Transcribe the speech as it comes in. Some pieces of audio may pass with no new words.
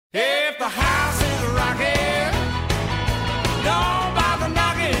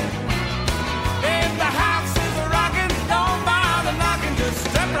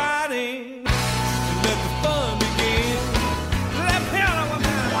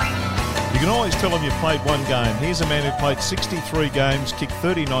can always tell them you played one game. Here's a man who played 63 games, kicked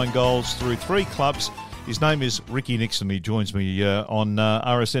 39 goals through 3 clubs. His name is Ricky Nixon. He joins me on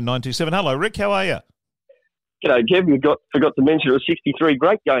RSN 927. Hello, Rick. How are you? G'day, Kev. You forgot to mention it was 63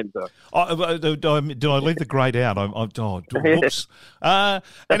 great games, though. Did I leave the great out? Whoops. And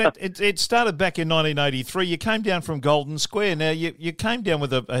it started back in 1983. You came down from Golden Square. Now, you came down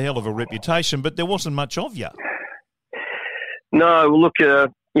with a hell of a reputation, but there wasn't much of you. No, well, look, I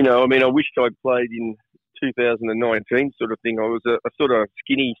wished I'd played in 2019 sort of thing. I was a sort of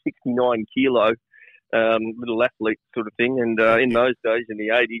skinny 69 kilo little athlete sort of thing. And in those days, in the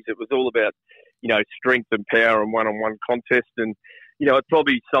 80s, it was all about, strength and power and one-on-one contest. And, it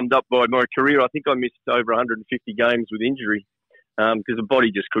probably summed up by my career. I think I missed over 150 games with injury because the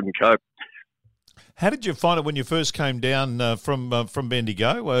body just couldn't cope. How did you find it when you first came down from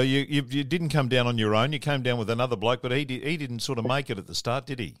Bendigo? You didn't come down on your own. You came down with another bloke, but he didn't sort of make it at the start,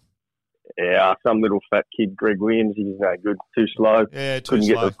 did he? Yeah, some little fat kid, Greg Williams. He was no good, too slow. Yeah, couldn't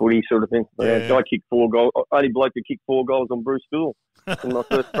slow. Get the footy sort of thing. Yeah. I kicked 4 goals. Only bloke to kick 4 goals on Bruce Stool in my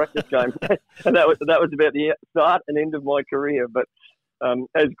first practice game, and that was about the start and end of my career. But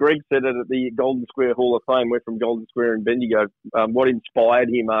as Greg said it at the Golden Square Hall of Fame, we're from Golden Square in Bendigo. What inspired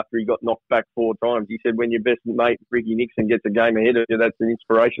him after he got knocked back 4 times? He said, "When your best mate Ricky Nixon gets a game ahead of you, that's an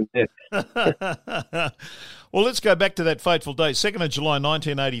inspiration." Yeah. Well, let's go back to that fateful day, 2nd of July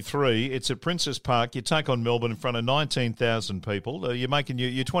 1983. It's at Princess Park. You take on Melbourne in front of 19,000 people.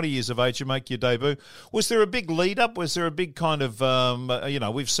 You're 20 years of age. You make your debut. Was there a big lead up? Was there a big kind of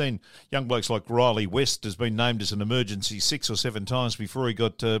we've seen young blokes like Riley West has been named as an emergency 6 or 7 times before he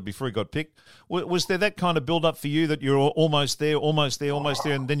got picked. Was there that kind of build up for you that you're almost there,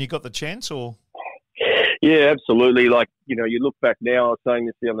 and then you got the chance, or? Yeah, absolutely. You look back now, I was saying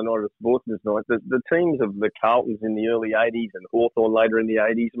this the other night at Sportsman's Night, the teams of the Carltons in the early 80s and Hawthorn later in the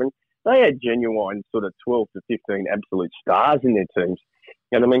 80s, they had genuine sort of 12 to 15 absolute stars in their teams.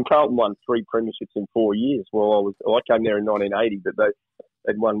 And, Carlton won 3 premierships in 4 years. Well, I came there in 1980, but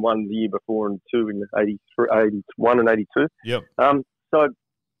they'd won 1 the year before and 2 in 81 and 82. Yep. So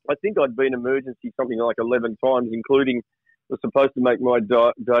I think I'd been emergency something like 11 times, including was supposed to make my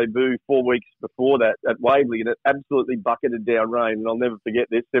debut 4 weeks before that at Waverley, and it absolutely bucketed down rain. And I'll never forget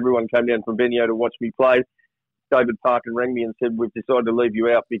this. Everyone came down from Bendigo to watch me play. David Parkin rang me and said, "We've decided to leave you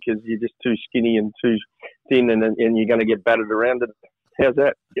out because you're just too skinny and too thin, and you're going to get battered around it." How's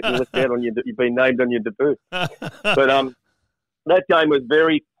that? Getting left out on you've been named on your debut. But that game was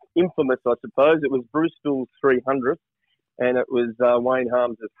very infamous, I suppose. It was Bruce Stool's 300th, and it was Wayne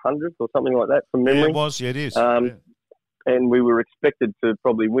Harms' 100th or something like that from memory. Yeah, it was. Yeah, it is. And we were expected to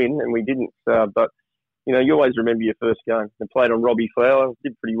probably win, and we didn't. But, you always remember your first game. I played on Robbie Flower,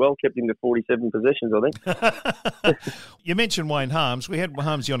 did pretty well, kept him to 47 possessions, I think. You mentioned Wayne Harms. We had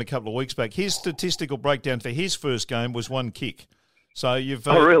Harmsy on a couple of weeks back. His statistical breakdown for his first game was 1 kick. So you've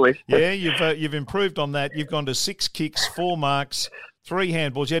oh, really? Yeah, you've improved on that. You've gone to 6 kicks, 4 marks, 3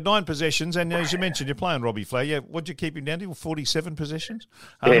 handballs. You had 9 possessions, and as you mentioned, you're playing Robbie Flower. Yeah, what'd you keep him down to? 47 possessions?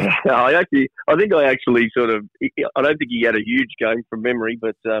 Yeah, I don't think he had a huge game from memory,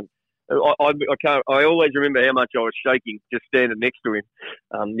 but I always remember how much I was shaking just standing next to him.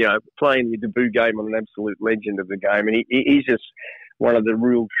 Playing the debut game on an absolute legend of the game, and he's just one of the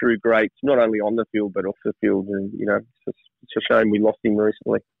real true greats, not only on the field but off the field. And it's a shame we lost him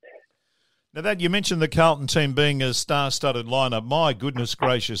recently. Now, that you mentioned the Carlton team being a star-studded lineup. My goodness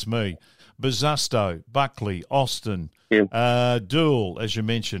gracious me. Bazasto, Buckley, Austin, Dool, as you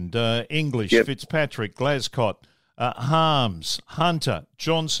mentioned, English, yep. Fitzpatrick, Glascott, Harms, Hunter,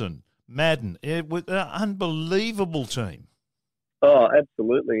 Johnson, Madden. It was an unbelievable team. Oh,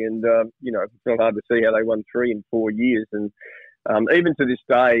 absolutely. And, it's not hard to see how they won 3 in 4 years. And even to this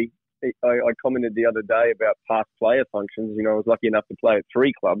day, I commented the other day about past player functions. I was lucky enough to play at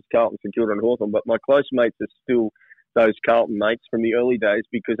 3 clubs, Carlton, St Kilda and Hawthorn, but my close mates are still those Carlton mates from the early days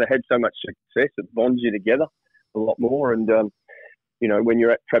because they had so much success. It bonds you together a lot more. And, when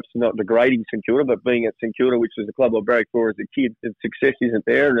you're at perhaps not degrading St Kilda, but being at St Kilda, which was a club I barracked for as a kid, the success isn't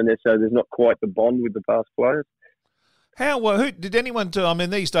there, and so there's not quite the bond with the past players. Who did anyone?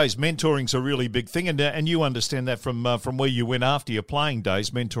 These days mentoring's a really big thing, and you understand that from where you went after your playing days,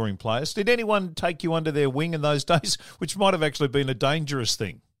 mentoring players. Did anyone take you under their wing in those days, which might have actually been a dangerous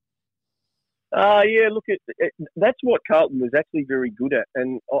thing? Yeah. Look, that's what Carlton was actually very good at,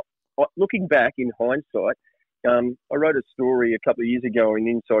 and looking back in hindsight, I wrote a story a couple of years ago in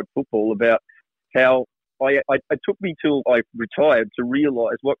Inside Football about how it took me till I retired to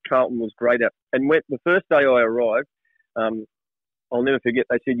realise what Carlton was great at, and the first day I arrived. I'll never forget,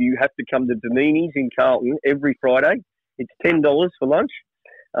 they said, you have to come to Donini's in Carlton every Friday. It's $10 for lunch.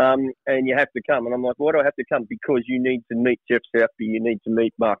 and you have to come. And I'm like, why do I have to come? Because you need to meet Jeff Southby, you need to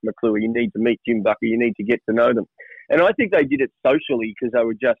meet Mark McClure, you need to meet Jim Bucker, you need to get to know them. And I think they did it socially because they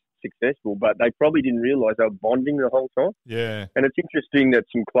were just successful, but they probably didn't realise they were bonding the whole time. Yeah. And it's interesting that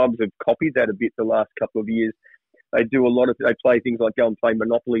some clubs have copied that a bit the last couple of years. They do they play things like go and play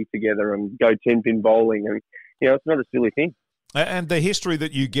Monopoly together and go 10-pin bowling. And, it's not a silly thing. And the history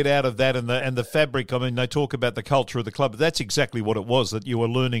that you get out of that and the fabric, I mean, they talk about the culture of the club. That's exactly what it was that you were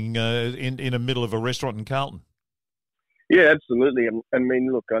learning in the middle of a restaurant in Carlton. Yeah, absolutely. I mean,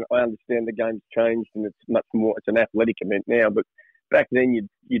 look, I understand the game's changed and it's much more, it's an athletic event now, but back then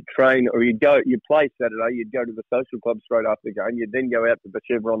you'd train or you'd play Saturday, you'd go to the social club straight after the game, you'd then go out to the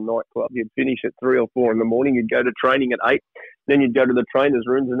Chevron nightclub, you'd finish at 3 or 4 in the morning, you'd go to training at 8, then you'd go to the trainers'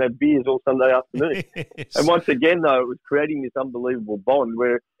 rooms and have beers all Sunday afternoon. Yes. And once again, though, it was creating this unbelievable bond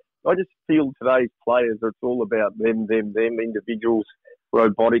where I just feel today's players, it's all about them, individuals,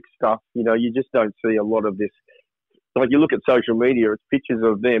 robotic stuff. You just don't see a lot of this. Like you look at social media, it's pictures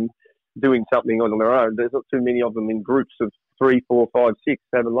of them doing something on their own. There's not too many of them in groups of 3, 4, 5, 6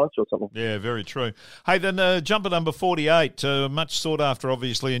 having lunch or something. Yeah, very true. Hey, then jumper number 48, much sought after,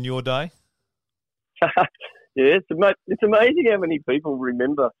 obviously, in your day. Yeah, it's amazing how many people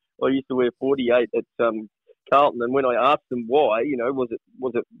remember. I used to wear 48 at Carlton, and when I asked them why, was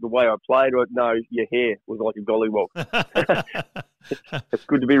it the way I played, or no, your hair was like a gollywog. It's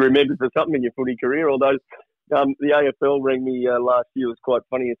good to be remembered for something in your footy career, although. The AFL rang me last year. It was quite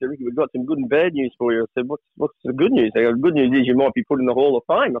funny. I said, Ricky, we've got some good and bad news for you. I said, what's the good news? They go, the good news is you might be put in the Hall of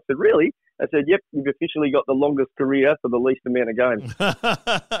Fame. I said, really? I said, yep, you've officially got the longest career for the least amount of games.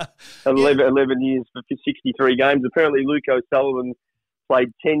 11 years for 63 games. Apparently, Luke O'Sullivan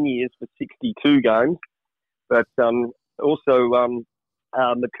played 10 years for 62 games. But also,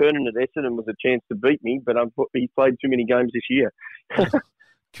 McKernan at Essendon was a chance to beat me, but he played too many games this year.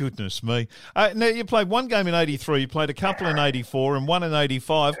 Goodness me. Now, you played one game in 83, you played a couple in 84 and one in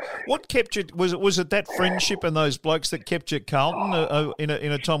 85. What kept you, was it that friendship and those blokes that kept you at Carlton in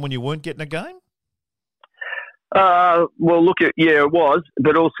a time when you weren't getting a game? Well, it was,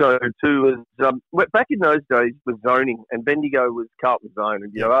 but also, too, back in those days, was zoning, and Bendigo was Carlton zone,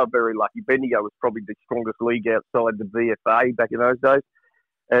 and, they were very lucky. Bendigo was probably the strongest league outside the VFA back in those days,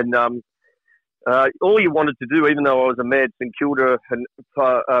 and all you wanted to do, even though I was a mad St Kilda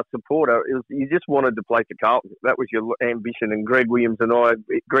supporter, is you just wanted to play for Carlton. That was your ambition. And Greg Williams and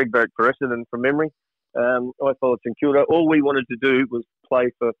Greg Barrett for Essendon from memory. I followed St Kilda. All we wanted to do was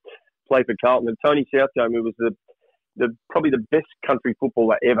play for Carlton. And Tony Southcombe, who was probably the best country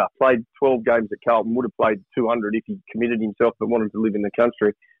footballer ever, played 12 games at Carlton, would have played 200 if he committed himself but wanted to live in the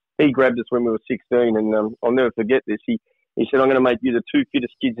country. He grabbed us when we were 16, and I'll never forget this. He said, I'm going to make you the 2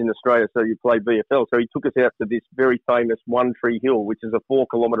 fittest kids in Australia so you play VFL. So he took us out to this very famous One Tree Hill, which is a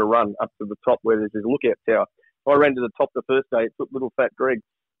 4-kilometre run up to the top where there's this lookout tower. I ran to the top the first day. It took little fat Greg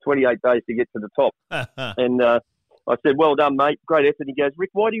 28 days to get to the top. And I said, well done, mate. Great effort. He goes, Rick,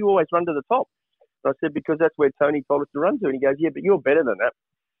 why do you always run to the top? And I said, because that's where Tony told us to run to. And he goes, yeah, but you're better than that.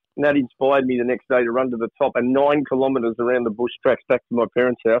 And that inspired me the next day to run to the top and 9 kilometres around the bush tracks back to my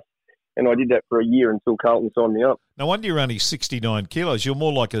parents' house. And I did that for a year until Carlton signed me up. No wonder you're only 69 kilos. You're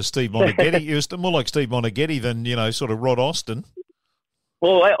more like a Steve Monaghetti. You're more like Steve Monaghetti than, sort of Rod Austin.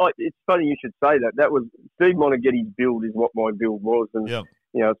 Well, it's funny you should say that. That was Steve Monaghetti's build is what my build was. And,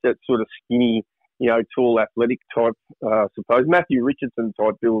 it's that sort of skinny, tall, athletic type, I suppose. Matthew Richardson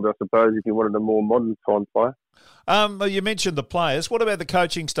type build, I suppose, if you wanted a more modern time player. You mentioned the players. What about the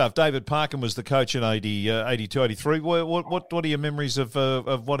coaching stuff? David Parkin was the coach in 82, 83. What are your memories of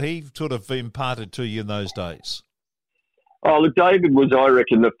what he sort of imparted to you in those days? Oh, look, David was, I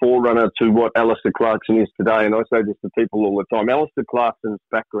reckon, the forerunner to what Alistair Clarkson is today, and I say this to people all the time. Alistair Clarkson's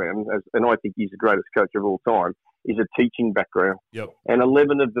background, and I think he's the greatest coach of all time, is a teaching background. Yep. And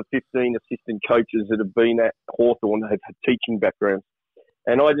 11 of the 15 assistant coaches that have been at Hawthorn have had teaching backgrounds.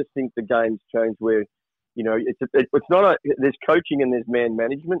 And I just think the game's changed where, it's not there's coaching and there's man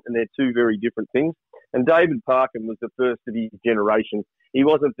management, and they're two very different things. And David Parkin was the first of his generation. He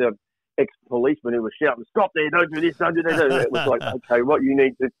wasn't the ex-policeman who was shouting, stop there, don't do this, don't do that. It was like, okay, what you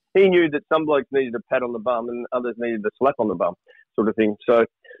need to... He knew that some blokes needed a pat on the bum and others needed a slap on the bum sort of thing. So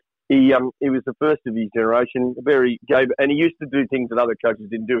he was the first of his generation, and he used to do things that other coaches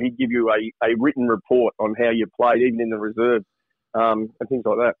didn't do. He'd give you a written report on how you played, even in the reserves, and things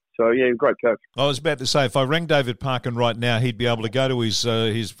like that. So, yeah, great coach. I was about to say, if I rang David Parkin right now, he'd be able to go to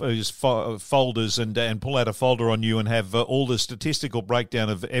his folders and pull out a folder on you and have all the statistical breakdown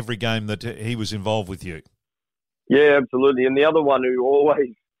of every game that he was involved with you. Yeah, absolutely. And the other one who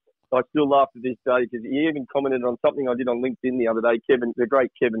always I still laugh to this day because he even commented on something I did on LinkedIn the other day. Kevin, the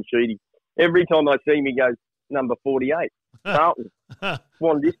great Kevin Sheedy. Every time I see him, he goes, number 48, Carlton,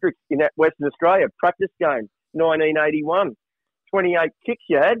 Swan District in Western Australia, practice game, 1981. 28 kicks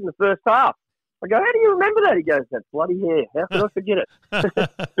you had in the first half. I go, how do you remember that? He goes, that bloody hair. How could I forget it?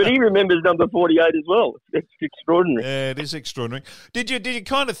 But he remembers number 48 as well. It's extraordinary. Yeah, it is extraordinary. Did you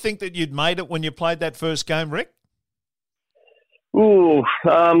kind of think that you'd made it when you played that first game, Rick? Ooh,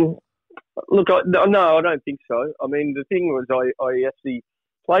 look, no, I don't think so. I mean, the thing was I actually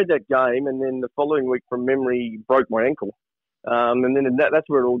played that game and then the following week from memory broke my ankle. And then that's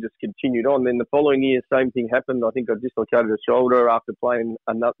where it all just continued on. Then the following year, same thing happened. I think I dislocated a shoulder after playing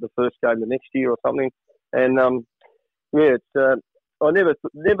the first game the next year or something. And, I never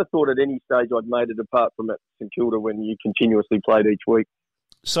thought at any stage I'd made it apart from at St Kilda when you continuously played each week.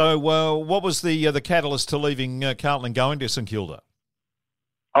 So what was the catalyst to leaving Carlton and going to St Kilda?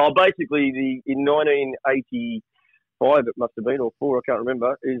 Oh, basically, in 1985, it must have been, or 4, I can't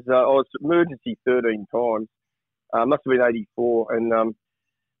remember, I was emergency 13 times. Must have been 84, and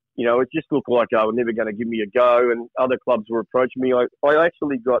it just looked like they were never going to give me a go, and other clubs were approaching me. I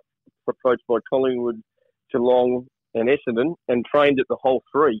actually got approached by Collingwood, Geelong, and Essendon, and trained at the whole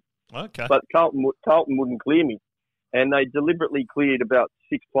 3. Okay. But Carlton wouldn't clear me, and they deliberately cleared about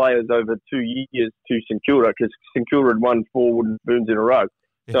 6 players over 2 years to St Kilda because St Kilda had won 4 wooden spoons in a row.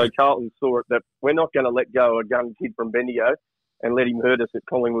 So Carlton saw it that we're not going to let go a gun kid from Bendigo and let him hurt us at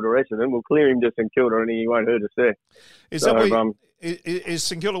Collingwood or Essendon. We'll clear him to St Kilda and he won't hurt us there. Is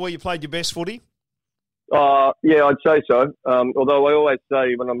St Kilda where you played your best footy? Yeah, I'd say so. Although I always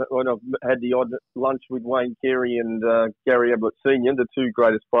say when I've had the odd lunch with Wayne Carey and Gary Ablett Senior, the 2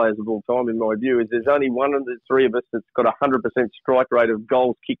 greatest players of all time in my view, is there's only one of the 3 of us that's got a 100% strike rate of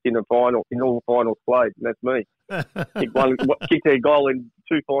goals kicked in all finals played, and that's me. Kicked a goal in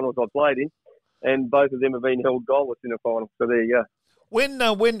 2 finals I played in, and both of them have been held goalless in a final. So there you go. When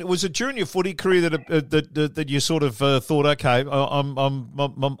was it during your footy career that you sort of thought, okay, I'm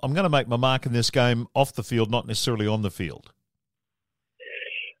going to make my mark in this game off the field, not necessarily on the field?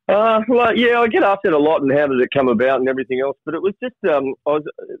 Well, yeah, I get asked that a lot, and how did it come about, and everything else. But it was just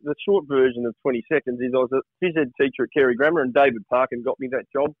the short version of 20 seconds is I was a phys ed teacher at Carey Grammar, and David Parkin got me that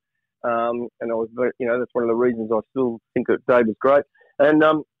job, and I was, that's one of the reasons I still think that Dave is great. And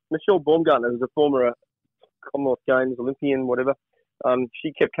Michelle Baumgartner, who's a former Commonwealth Games Olympian, whatever.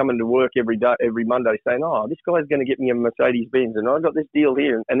 She kept coming to work every Monday saying, oh, this guy's going to get me a Mercedes-Benz and I got this deal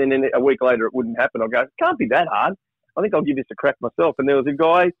here. And then a week later it wouldn't happen. I go, it can't be that hard. I think I'll give this a crack myself. And there was a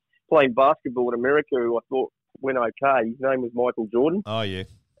guy playing basketball in America who I thought went okay. His name was Michael Jordan. Oh, yeah.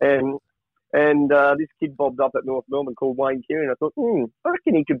 And this kid bobbed up at North Melbourne called Wayne Carey, and I thought, I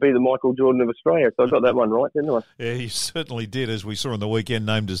reckon he could be the Michael Jordan of Australia. So I got that one right, didn't I? Yeah, he certainly did, as we saw on the weekend,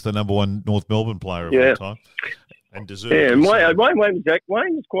 named as the number 1 North Melbourne player of all time. And deserved. Yeah, Wayne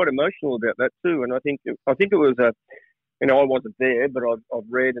was quite emotional about that too, and I think it was I wasn't there, but I've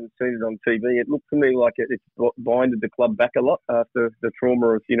read and seen it on TV. It looked to me like it's binded the club back a lot after the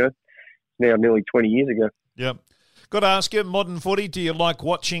trauma of now nearly 20 years ago. Yep. Got to ask you, modern footy, do you like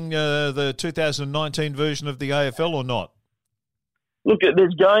watching the 2019 version of the AFL or not? Look,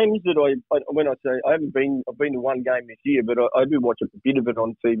 there's games that when I say I've been to one game this year, but I do watch a bit of it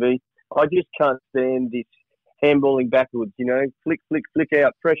on TV. I just can't stand this handballing backwards, flick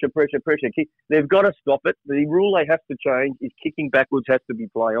out, pressure, kick. They've got to stop it. The rule they have to change is kicking backwards has to be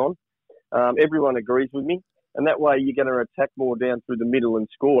play on. Everyone agrees with me, and that way you're going to attack more down through the middle and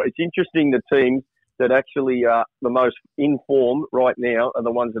score. It's interesting the teams that actually are the most in form right now are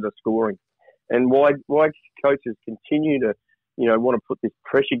the ones that are scoring. And why coaches continue to, want to put this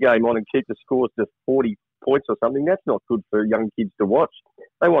pressure game on and keep the scores to 40 points or something, that's not good for young kids to watch.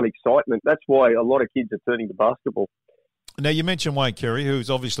 They want excitement. That's why a lot of kids are turning to basketball. Now, you mentioned Wayne Carey, who's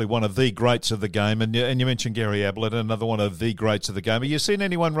obviously one of the greats of the game, and you mentioned Gary Ablett, another one of the greats of the game. Have you seen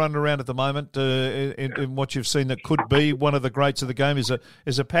anyone running around at the moment in what you've seen that could be one of the greats of the game? Is a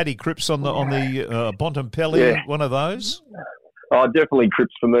Paddy Cripps on the Bontempelli, one of those? Oh, definitely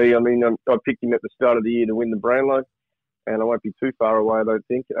Cripps for me. I mean, I picked him at the start of the year to win the Brownlow, and I won't be too far away, I don't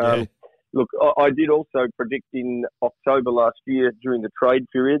think. Look, I did also predict in October last year during the trade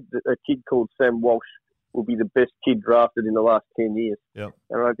period that a kid called Sam Walsh will be the best kid drafted in the last 10 years. Yep.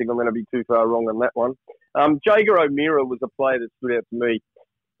 And I don't think I'm going to be too far wrong on that one. Jager O'Meara was a player that stood out to me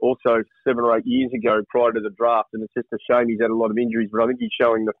also 7 or 8 years ago prior to the draft, and it's just a shame he's had a lot of injuries, but I think he's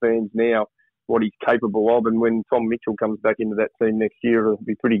showing the fans now what he's capable of, and when Tom Mitchell comes back into that team next year, it'll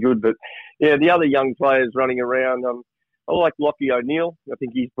be pretty good. But, yeah, the other young players running around, I like Lockie O'Neill. I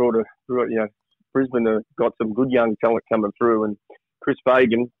think he's Brisbane have got some good young talent coming through, and Chris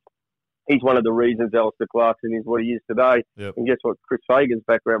Fagan, he's one of the reasons Alistair Clarkson is what he is today. Yep. And guess what? Chris Fagan's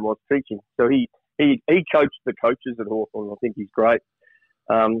background was teaching. So he coached the coaches at Hawthorn. I think he's great.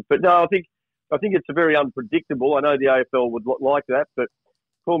 But no, I think it's a very unpredictable. I know the AFL would like that, but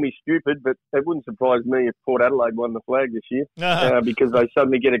call me stupid, but it wouldn't surprise me if Port Adelaide won the flag this year because they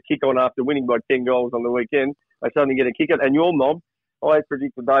suddenly get a kick on after winning by 10 goals on the weekend. They suddenly get a kick on. And your mob, I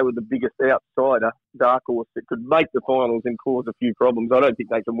predicted they were the biggest outsider, dark horse, that could make the finals and cause a few problems. I don't think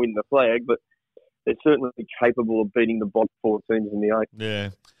they can win the flag, but they're certainly capable of beating the bottom 4 teams in the 8. Yeah.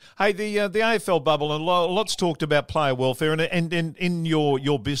 Hey, the AFL bubble, and lots talked about player welfare, and in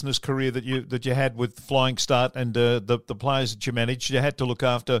your business career that you had with Flying Start and the players that you managed, you had to look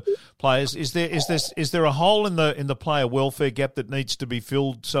after players. Is there a hole in the player welfare gap that needs to be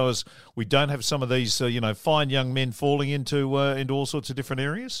filled so as we don't have some of these fine young men falling into all sorts of different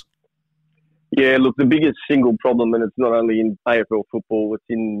areas? Yeah, look, the biggest single problem, and it's not only in AFL football, it's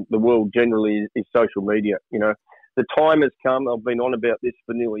in the world generally, is social media. The time has come. I've been on about this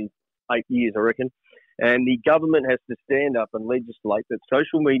for nearly 8 years, I reckon. And the government has to stand up and legislate that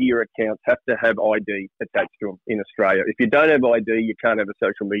social media accounts have to have ID attached to them in Australia. If you don't have ID, you can't have a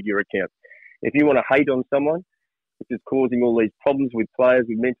social media account. If you want to hate on someone, which is causing all these problems with players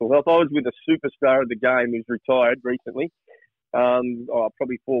with mental health. I was with a superstar of the game who's retired recently.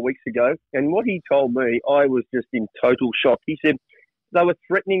 Probably 4 weeks ago. And what he told me, I was just in total shock. He said they were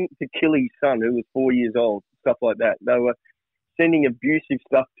threatening to kill his son, who was 4 years old, stuff like that. They were sending abusive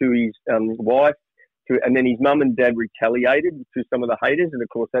stuff to his wife, and then his mum and dad retaliated to some of the haters, and of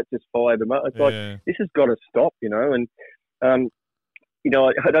course that just fired them up. It's like, this has got to stop, and I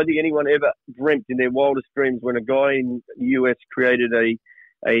don't think anyone ever dreamt in their wildest dreams when a guy in the US created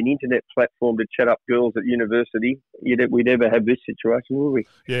an internet platform to chat up girls at university, we'd ever have this situation, would we?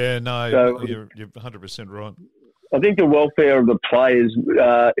 Yeah, no, so, you're 100% right. I think the welfare of the players,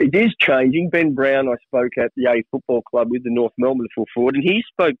 it is changing. Ben Brown, I spoke at the A Football Club with the North Melbourne full forward, and he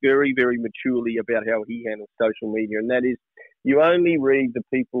spoke very, very maturely about how he handles social media, and that is you only read the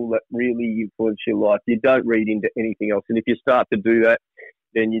people that really influence your life. You don't read into anything else, and if you start to do that,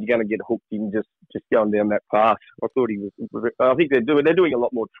 then you're going to get hooked in just going down that path. I think they're doing a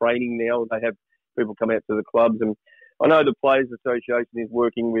lot more training now. They have people come out to the clubs, and I know the Players Association is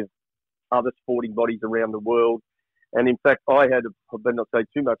working with other sporting bodies around the world. And in fact, I better not say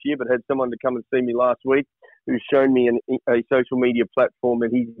too much here, but had someone to come and see me last week who's shown me a social media platform that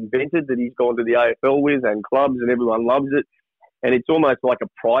he's invented, that he's gone to the AFL with and clubs, and everyone loves it. And it's almost like a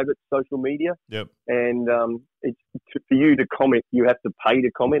private social media. Yep. And it's for you to comment, you have to pay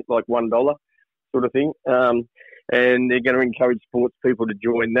to comment, like $1 sort of thing. And they're going to encourage sports people to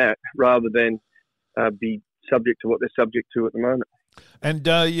join that rather than be subject to what they're subject to at the moment. And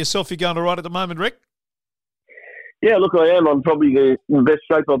yourself, you're going all right at the moment, Rick? Yeah, look, I am. I'm probably the best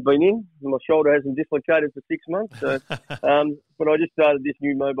shape I've been in. My shoulder hasn't dislocated for 6 months. So, but I just started this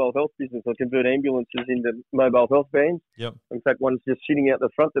new mobile health business. I convert ambulances into mobile health vans. Yep. In fact, one's just sitting out the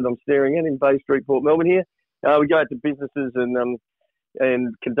front that I'm staring at in Bay Street, Port Melbourne here. We go out to businesses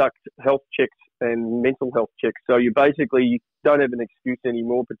and conduct health checks and mental health checks. So you basically don't have an excuse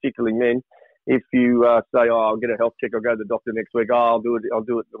anymore, particularly men. If you say, I'll get a health check, I'll go to the doctor next week, I'll do it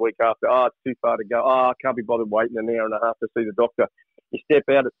the week after, it's too far to go, I can't be bothered waiting an hour and a half to see the doctor. You step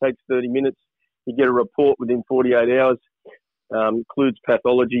out, it takes 30 minutes, you get a report within 48 hours, includes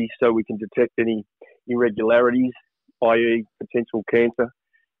pathology so we can detect any irregularities, i.e. potential cancer,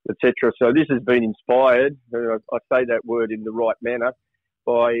 etc. So this has been inspired, I say that word in the right manner,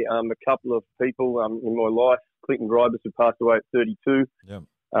 by a couple of people in my life, Clinton Gribus, who passed away at 32. Yep.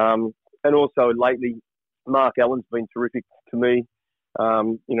 And also lately, Mark Allen's been terrific to me.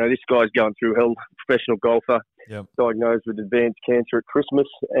 This guy's going through hell, professional golfer, yep. diagnosed with advanced cancer at Christmas.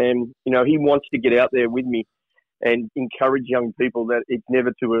 And, he wants to get out there with me and encourage young people that it's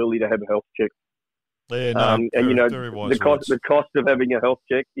never too early to have a health check. Yeah, no, very wise the cost of having a health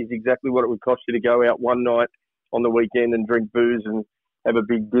check is exactly what it would cost you to go out one night on the weekend and drink booze and have a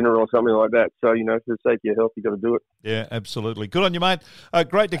big dinner or something like that. So, for the sake of your health, you've got to do it. Yeah, absolutely. Good on you, mate.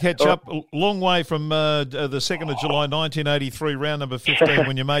 Great to catch up. Long way from the 2nd of July, 1983, round number 15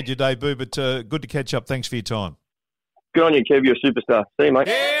 when you made your debut, but good to catch up. Thanks for your time. Good on you, Kev. You're a superstar. See you, mate.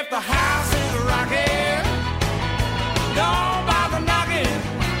 If the house is rocking, don't